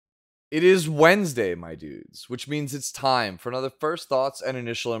It is Wednesday, my dudes, which means it's time for another First Thoughts and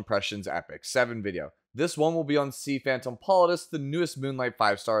Initial Impressions Epic 7 video. This one will be on Sea Phantom Politis, the newest Moonlight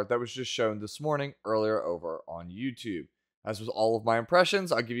 5-star that was just shown this morning earlier over on YouTube. As with all of my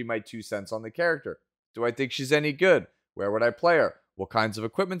impressions, I'll give you my 2 cents on the character. Do I think she's any good? Where would I play her? What kinds of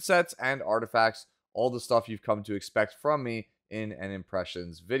equipment sets and artifacts? All the stuff you've come to expect from me in an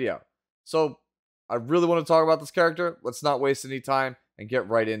impressions video. So, I really want to talk about this character. Let's not waste any time and get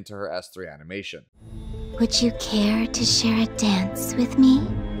right into her S3 animation. Would you care to share a dance with me?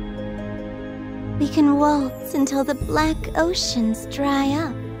 We can waltz until the black oceans dry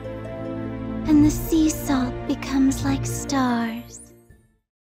up and the sea salt becomes like stars.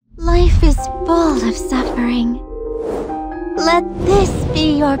 Life is full of suffering. Let this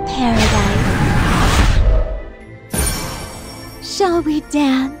be your paradise. Shall we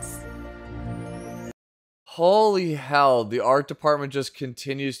dance? Holy hell, the art department just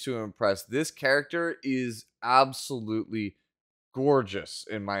continues to impress. This character is absolutely gorgeous,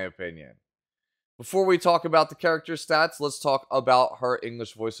 in my opinion. Before we talk about the character stats, let's talk about her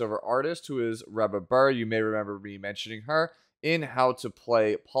English voiceover artist, who is Reba Burr. You may remember me mentioning her in How to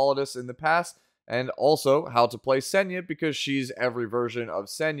Play Politis in the past, and also How to Play Senya, because she's every version of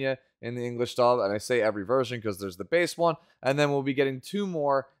Senya in the English dub, and I say every version because there's the base one, and then we'll be getting 2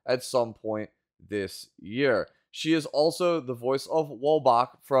 more at some point this year. She is also the voice of Wolbach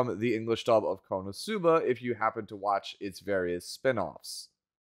from the English dub of Konosuba, if you happen to watch its various spin-offs.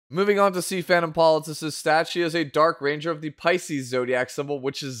 Moving on to Sea Phantom Politis' stats, she is a Dark Ranger of the Pisces zodiac symbol,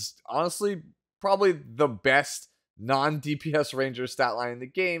 which is honestly probably the best non-DPS Ranger stat line in the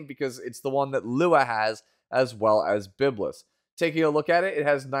game because it's the one that Lua has as well as Biblis. Taking a look at it, it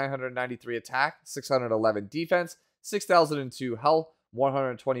has 993 attack, 611 defense, 6002 health,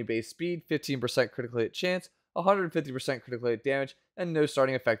 120 base speed, 15% critical hit chance, 150% critical hit damage, and no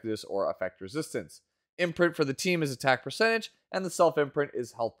starting effectiveness or effect resistance. Imprint for the team is attack percentage, and the self-imprint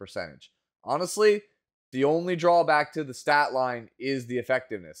is health percentage. Honestly, the only drawback to the stat line is the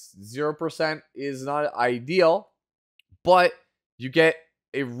effectiveness. 0% is not ideal, but you get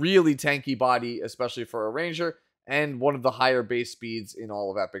a really tanky body, especially for a ranger, and one of the higher base speeds in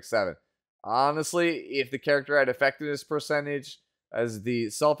all of Epic 7. Honestly, if the character had effectiveness percentage as the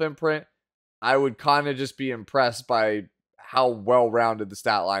self-imprint, I would kind of just be impressed by how well-rounded the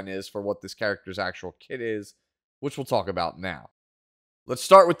stat line is for what this character's actual kit is, which we'll talk about now. Let's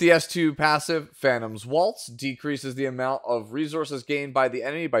start with the S2 passive. Phantom's Waltz decreases the amount of resources gained by the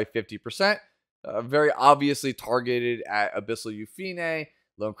enemy by 50%, very obviously targeted at Abyssal Euphine,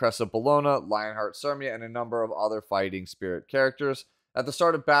 Lone Crest of Bologna, Lionheart Sirmia, and a number of other fighting spirit characters. At the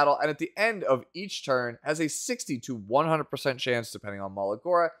start of battle and at the end of each turn, has a 60 to 100% chance, depending on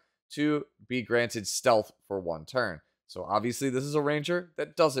Malagora, to be granted stealth for 1 turn. So obviously this is a ranger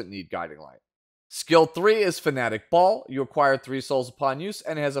that doesn't need Guiding Light. Skill 3 is Fanatic Ball. You acquire 3 souls upon use,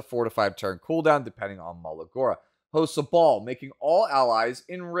 and it has a 4 to 5 turn cooldown, depending on Malagora. Hosts a ball, making all allies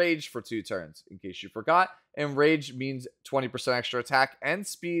enraged for 2 turns. In case you forgot, enraged means 20% extra attack and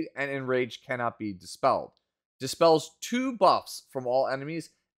speed, and enraged cannot be dispelled. Dispels 2 buffs from all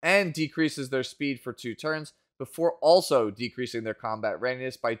enemies and decreases their speed for 2 turns, before also decreasing their combat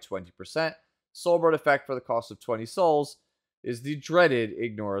readiness by 20%. Soulbird effect for the cost of 20 souls is the dreaded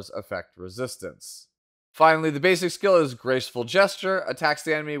ignores effect resistance. Finally, the basic skill is Graceful Gesture, attacks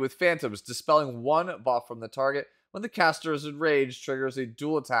the enemy with phantoms, dispelling 1 buff from the target. When the caster is enraged, triggers a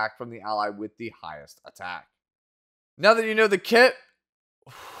dual attack from the ally with the highest attack. Now that you know the kit,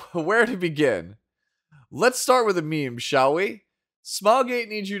 where to begin? Let's start with a meme, shall we? Smilegate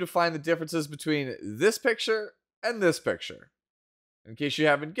needs you to find the differences between this picture and this picture. In case you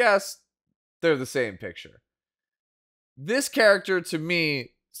haven't guessed, they're the same picture. This character, to me,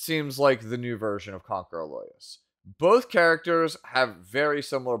 seems like the new version of Conqueror Lilias. Both characters have very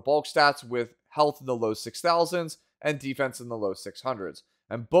similar bulk stats with health in the low 6,000s and defense in the low 600s.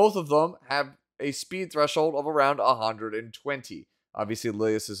 And both of them have a speed threshold of around 120. Obviously,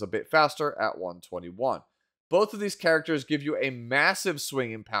 Lilias is a bit faster at 121. Both of these characters give you a massive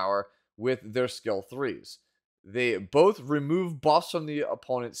swing in power with their skill 3s. They both remove buffs from the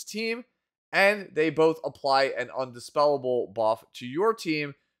opponent's team, and they both apply an undispellable buff to your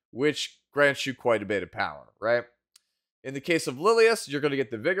team, which grants you quite a bit of power, right? In the case of Lilias, you're going to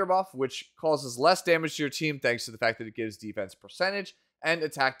get the Vigor buff, which causes less damage to your team thanks to the fact that it gives defense percentage and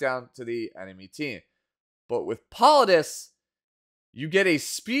attack down to the enemy team. But with Politis, you get a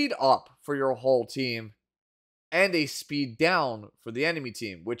speed up for your whole team and a speed down for the enemy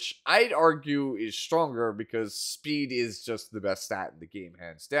team, which I'd argue is stronger because speed is just the best stat in the game,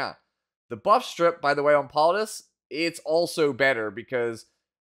 hands down. The buff strip, by the way, on Politis, it's also better because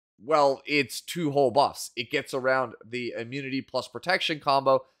well, it's 2 whole buffs. It gets around the immunity plus protection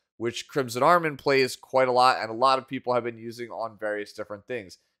combo, which Crimson Armin plays quite a lot, and a lot of people have been using on various different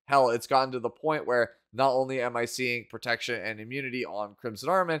things. Hell, it's gotten to the point where not only am I seeing protection and immunity on Crimson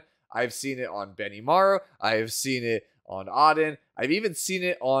Armin, I've seen it on Benimaru, I have seen it on Odin, I've even seen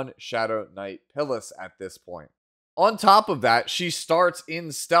it on Shadow Knight Pilis at this point. On top of that, she starts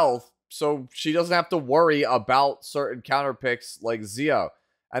in stealth, so she doesn't have to worry about certain counter picks like Zio.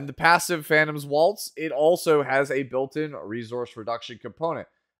 And the passive Phantom's Waltz, it also has a built-in resource reduction component.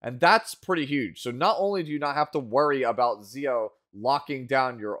 And that's pretty huge. So not only do you not have to worry about Zio locking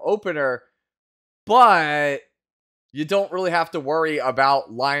down your opener, but you don't really have to worry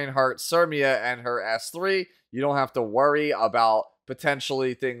about Lionheart Sermia and her S3. You don't have to worry about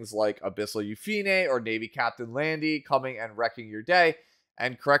potentially things like Abyssal Euphine or Navy Captain Landy coming and wrecking your day.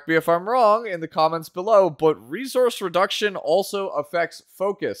 And correct me if I'm wrong in the comments below, but resource reduction also affects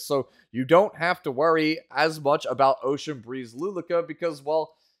focus. So you don't have to worry as much about Ocean Breeze Lulika because,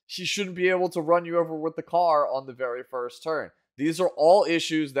 well, she shouldn't be able to run you over with the car on the very first turn. These are all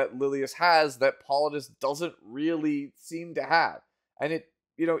issues that Lilias has that Politis doesn't really seem to have. And it,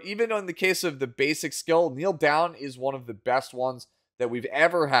 even in the case of the basic skill, Kneel Down is one of the best ones that we've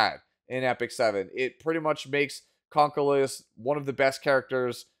ever had in Epic 7. It pretty much makes Conquer Lilias one of the best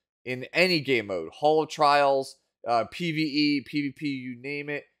characters in any game mode. Hall of Trials, PvE, PvP, you name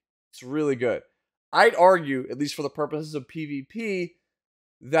it. It's really good. I'd argue, at least for the purposes of PvP,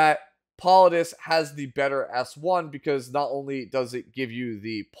 that Politis has the better S1 because not only does it give you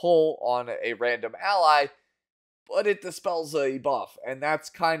the pull on a random ally, but it dispels a buff. And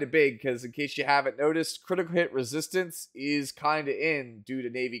that's kind of big because in case you haven't noticed, critical hit resistance is kind of in due to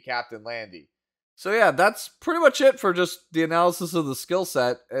Navy Captain Landy. So yeah, that's pretty much it for just the analysis of the skill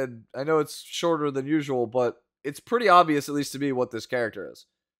set. And I know it's shorter than usual, but it's pretty obvious, at least to me, what this character is.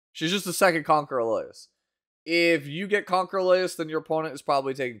 She's just a second Conqueror Lilias. If you get Conqueror Lilias, then your opponent is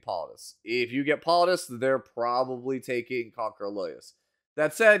probably taking Politis. If you get Politis, they're probably taking Conqueror Lilias.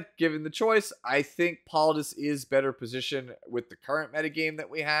 That said, given the choice, I think Politis is better positioned with the current metagame that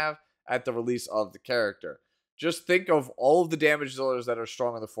we have at the release of the character. Just think of all of the damage dealers that are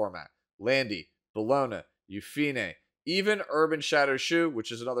strong in the format. Landy, Bellona, Euphine, even Urban Shadow Shu,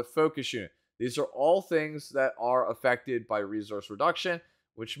 which is another focus unit. These are all things that are affected by resource reduction,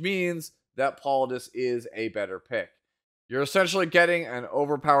 which means that Politis is a better pick. You're essentially getting an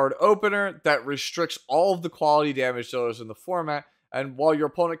overpowered opener that restricts all of the quality damage dealers in the format, and while your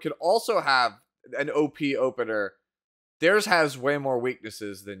opponent could also have an OP opener, theirs has way more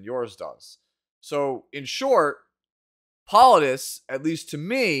weaknesses than yours does. So, in short, Politis, at least to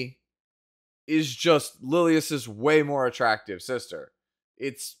me, is just Lilias's way more attractive sister.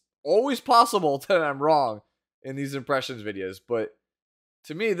 It's always possible that I'm wrong in these impressions videos, but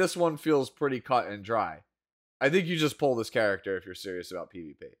to me, this one feels pretty cut and dry. I think you just pull this character if you're serious about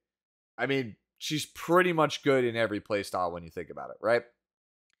PvP. I mean, she's pretty much good in every playstyle when you think about it, right?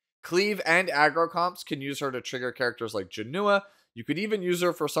 Cleave and aggro comps can use her to trigger characters like Janua. You could even use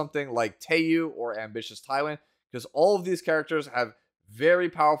her for something like Teiyu or Ambitious Tywin, because all of these characters have very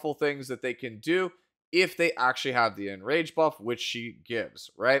powerful things that they can do if they actually have the Enrage buff, which she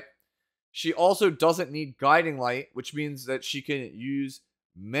gives, right? She also doesn't need Guiding Light, which means that she can use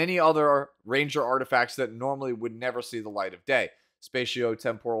many other Ranger artifacts that normally would never see the light of day.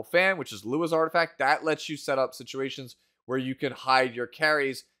 Spatio-Temporal Fan, which is Lua's artifact, that lets you set up situations where you can hide your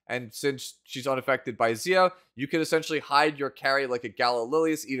carries, and since she's unaffected by Zio, you can essentially hide your carry like a Gala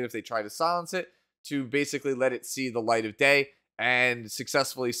Lilias, even if they try to silence it, to basically let it see the light of day and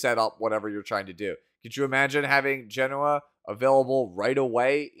successfully set up whatever you're trying to do. Could you imagine having Genoa available right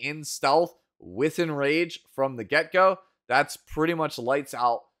away in stealth with Enrage from the get-go? That's pretty much lights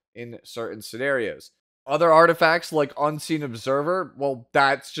out in certain scenarios. Other artifacts like Unseen Observer, well,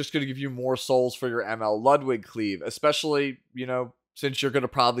 that's just going to give you more souls for your ML Ludwig cleave, especially, since you're going to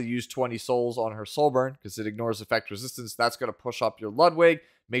probably use 20 souls on her Soulburn because it ignores effect resistance. That's going to push up your Ludwig,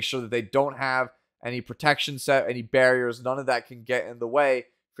 make sure that they don't have any protection set, any barriers, none of that can get in the way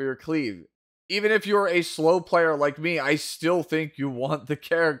for your cleave. Even if you're a slow player like me, I still think you want the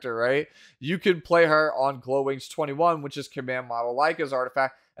character, right? You can play her on Glowwings 21, which is Command Model Laika's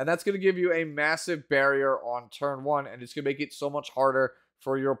artifact, and that's going to give you a massive barrier on turn 1, and it's going to make it so much harder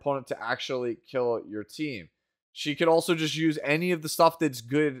for your opponent to actually kill your team. She could also just use any of the stuff that's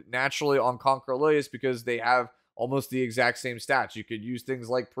good naturally on Conqueror Lilias because they have almost the exact same stats. You could use things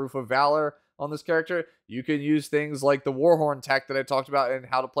like Proof of Valor on this character. You can use things like the Warhorn tech that I talked about and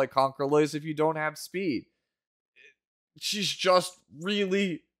how to play Conqueror Lilias if you don't have speed. She's just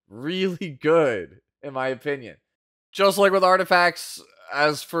really, really good, in my opinion. Just like with artifacts,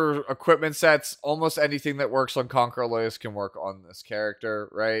 as for equipment sets, almost anything that works on Conqueror Lilias can work on this character,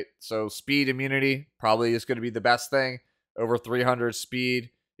 right? So speed immunity probably is going to be the best thing. Over 300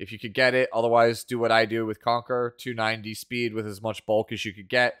 speed if you could get it. Otherwise, do what I do with Conqueror, 290 speed with as much bulk as you could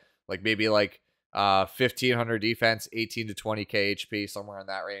get. Like maybe like 1500 defense, 18 to 20k HP, somewhere in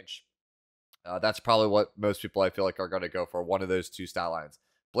that range. That's probably what most people I feel like are going to go for, one of those two stat lines.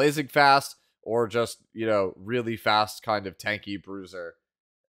 Blazing fast or just, really fast kind of tanky bruiser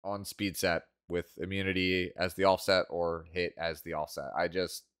on speed set with immunity as the offset or hit as the offset.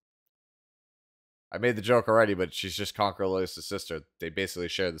 I made the joke already, but she's just Conqueror Lilias' sister. They basically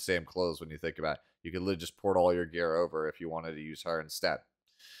share the same clothes when you think about it. You could literally just port all your gear over if you wanted to use her instead.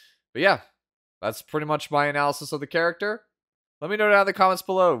 But yeah, that's pretty much my analysis of the character. Let me know down in the comments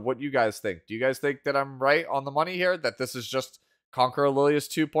below what you guys think. Do you guys think that I'm right on the money here? That this is just Conqueror Lilias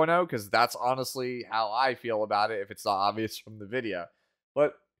 2.0? Because that's honestly how I feel about it if it's not obvious from the video.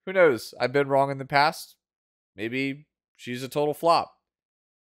 But who knows? I've been wrong in the past. Maybe she's a total flop.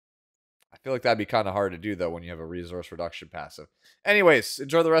 I feel like that'd be kind of hard to do, though, when you have a resource reduction passive. Anyways,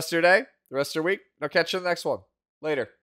 enjoy the rest of your day, the rest of your week. I'll catch you in the next one. Later.